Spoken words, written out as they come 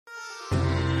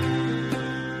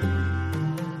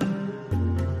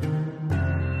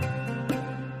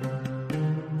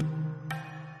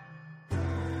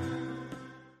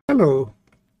Hello,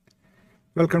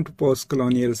 welcome to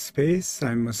Postcolonial Space.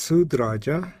 I'm Masood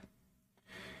Raja,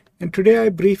 and today I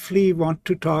briefly want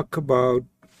to talk about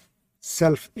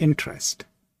self-interest,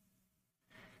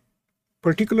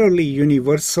 particularly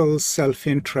universal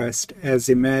self-interest as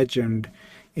imagined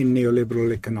in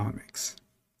neoliberal economics.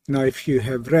 Now, if you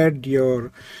have read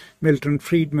your Milton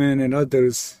Friedman and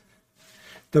others,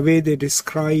 the way they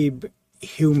describe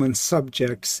human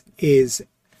subjects is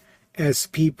as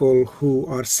people who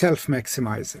are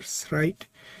self-maximizers, right?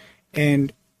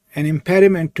 And an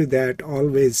impediment to that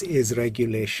always is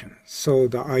regulation. So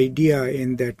the idea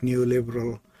in that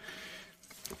neoliberal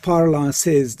parlance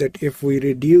is that if we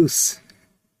reduce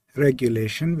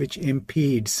regulation, which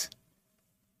impedes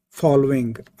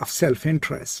following of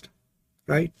self-interest,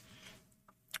 right,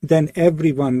 then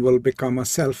everyone will become a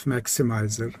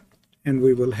self-maximizer, and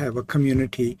we will have a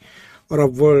community or a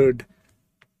world of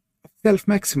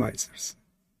self-maximizers.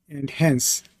 And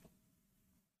hence,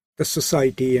 the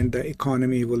society and the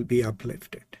economy will be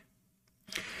uplifted.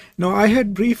 Now, I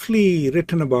had briefly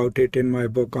written about it in my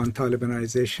book on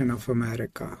Talibanization of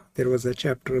America. There was a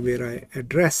chapter where I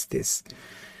addressed this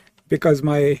because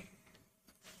my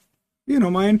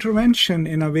intervention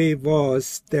in a way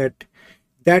was that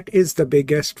is the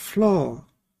biggest flaw,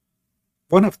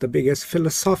 one of the biggest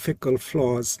philosophical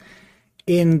flaws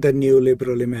in the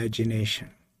neoliberal imagination,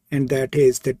 and that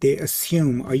is that they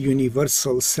assume a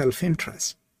universal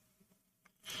self-interest.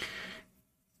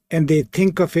 And they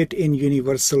think of it in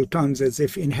universal terms as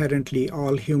if inherently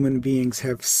all human beings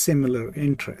have similar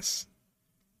interests,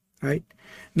 right?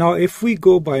 Now, if we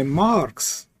go by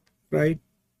Marx, right,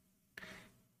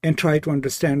 and try to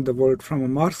understand the world from a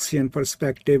Marxian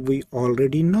perspective, we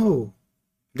already know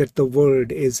that the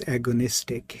world is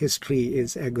agonistic, history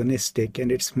is agonistic, and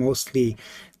it's mostly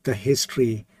the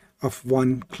history of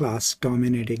one class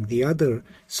dominating the other.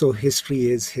 So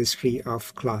history is history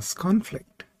of class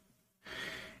conflict.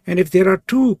 And if there are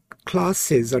two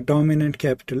classes, a dominant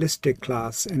capitalistic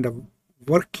class and a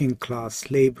working class,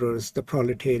 laborers, the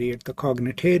proletariat, the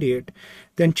cognitariat,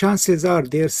 then chances are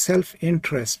their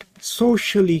self-interest,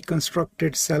 socially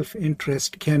constructed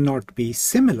self-interest, cannot be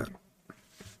similar.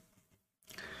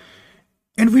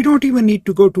 And we don't even need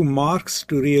to go to Marx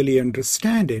to really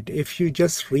understand it. If you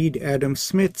just read Adam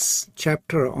Smith's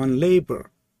chapter on labor,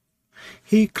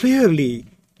 he clearly,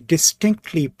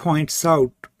 distinctly points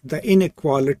out the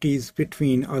inequalities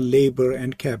between a labor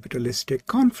and capitalistic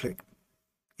conflict.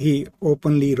 He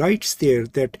openly writes there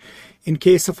that in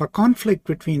case of a conflict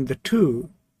between the two,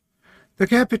 the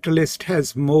capitalist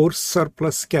has more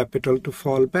surplus capital to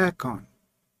fall back on,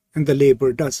 and the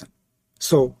labor doesn't.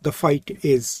 So the fight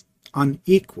is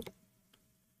unequal.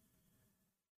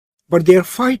 But they are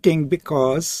fighting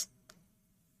because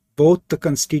both the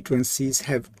constituencies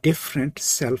have different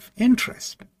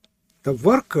self-interest. The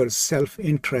workers'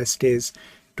 self-interest is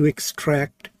to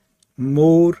extract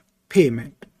more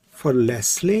payment for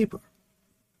less labor,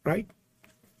 right?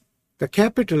 The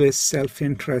capitalist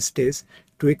self-interest is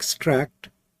to extract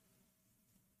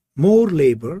more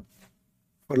labor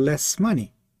for less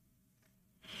money.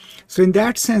 So in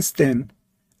that sense then,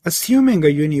 assuming a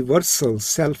universal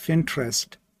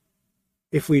self-interest,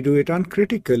 if we do it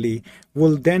uncritically,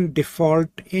 will then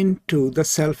default into the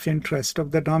self-interest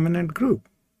of the dominant group.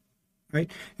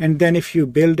 Right? And then if you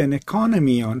build an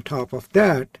economy on top of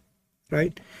that,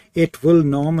 right, it will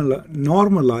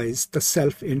normalize the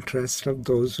self-interest of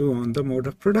those who own the mode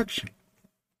of production.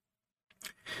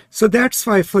 So that's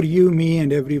why for you, me,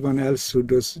 and everyone else who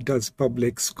does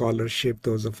public scholarship,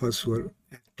 those of us who are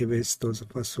activists, those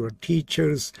of us who are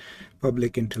teachers,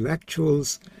 public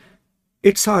intellectuals,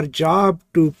 it's our job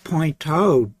to point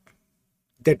out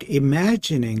that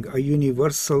imagining a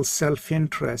universal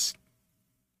self-interest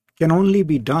can only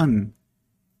be done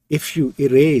if you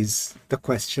erase the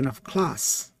question of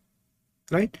class,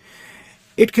 right?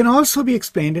 It can also be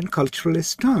explained in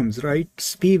culturalist terms, right?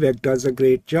 Spivak does a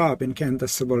great job in Can the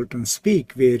Subaltern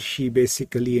Speak, where she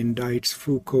basically indicts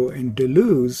Foucault and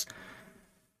Deleuze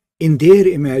in their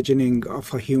imagining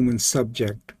of a human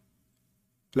subject,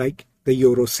 like the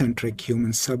Eurocentric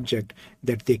human subject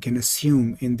that they can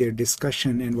assume in their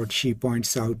discussion, and what she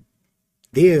points out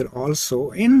there also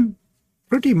in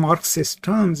pretty Marxist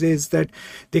terms is that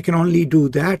they can only do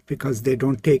that because they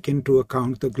don't take into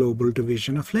account the global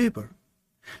division of labor,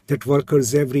 that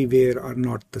workers everywhere are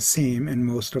not the same, and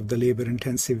most of the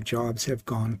labor-intensive jobs have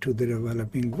gone to the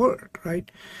developing world,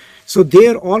 right? So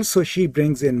there also she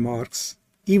brings in Marx,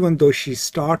 even though she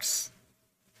starts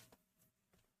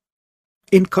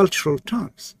in cultural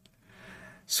terms.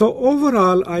 So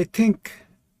overall, I think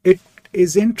it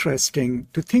is interesting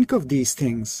to think of these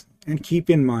things and keep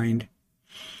in mind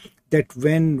that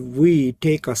when we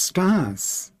take a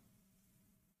stance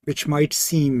which might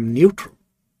seem neutral,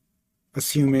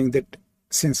 assuming that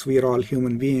since we are all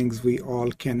human beings, we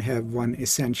all can have one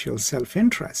essential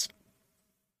self-interest.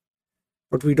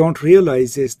 What we don't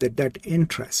realize is that that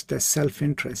interest, that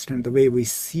self-interest, and the way we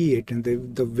see it, and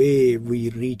the way we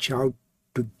reach out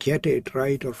to get it,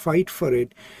 right, or fight for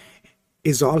it,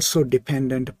 is also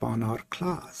dependent upon our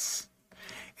class.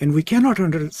 And we cannot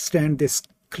understand this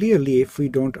clearly if we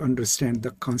don't understand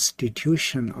the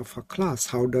constitution of a class.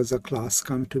 How does a class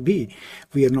come to be?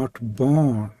 We are not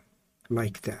born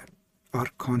like that. Our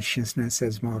consciousness,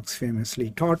 as Marx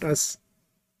famously taught us,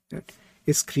 that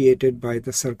is created by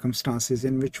the circumstances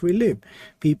in which we live.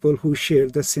 People who share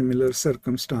the similar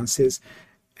circumstances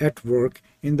at work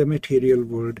in the material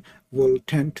world will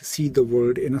tend to see the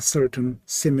world in a certain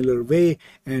similar way,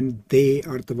 and they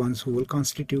are the ones who will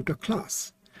constitute a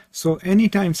class. So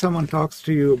anytime someone talks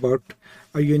to you about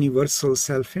a universal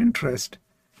self-interest,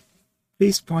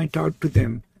 please point out to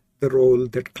them the role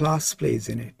that class plays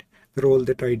in it, the role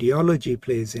that ideology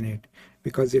plays in it,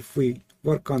 because if we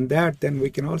work on that, then we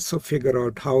can also figure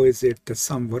out how is it that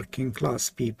some working class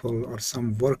people or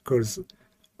some workers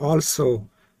also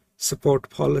support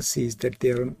policies that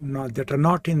are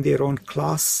not in their own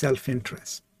class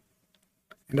self-interest.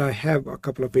 And I have a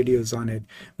couple of videos on it,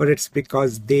 but it's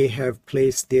because they have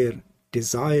placed their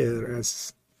desire,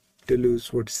 as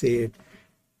Deleuze would say it,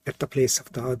 at the place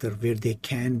of the other, where they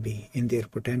can be in their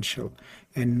potential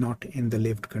and not in the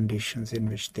lived conditions in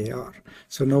which they are.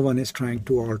 So no one is trying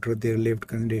to alter their lived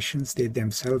conditions. They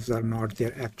themselves are not.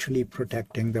 They're actually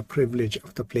protecting the privilege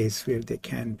of the place where they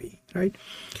can be, right?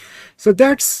 So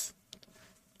that's,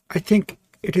 I think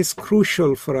it is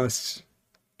crucial for us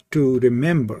to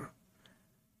remember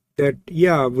that,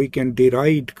 yeah, we can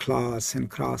deride class and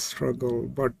class struggle,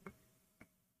 but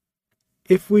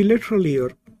if we literally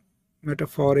or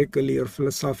metaphorically or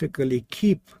philosophically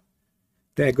keep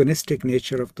the agonistic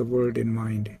nature of the world in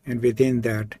mind, and within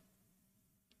that,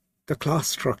 the class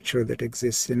structure that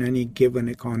exists in any given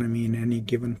economy, in any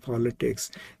given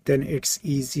politics, then it's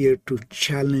easier to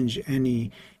challenge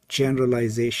any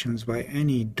generalizations by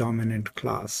any dominant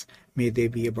class. May they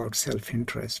be about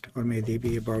self-interest, or may they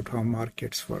be about how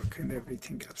markets work and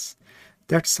everything else.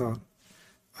 That's all.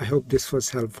 I hope this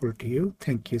was helpful to you.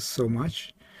 Thank you so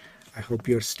much. I hope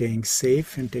you're staying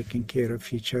safe and taking care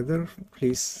of each other.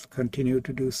 Please continue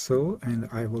to do so, and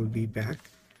I will be back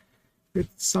with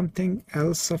something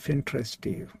else of interest to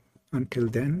you. Until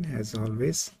then, as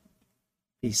always,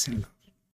 peace and love.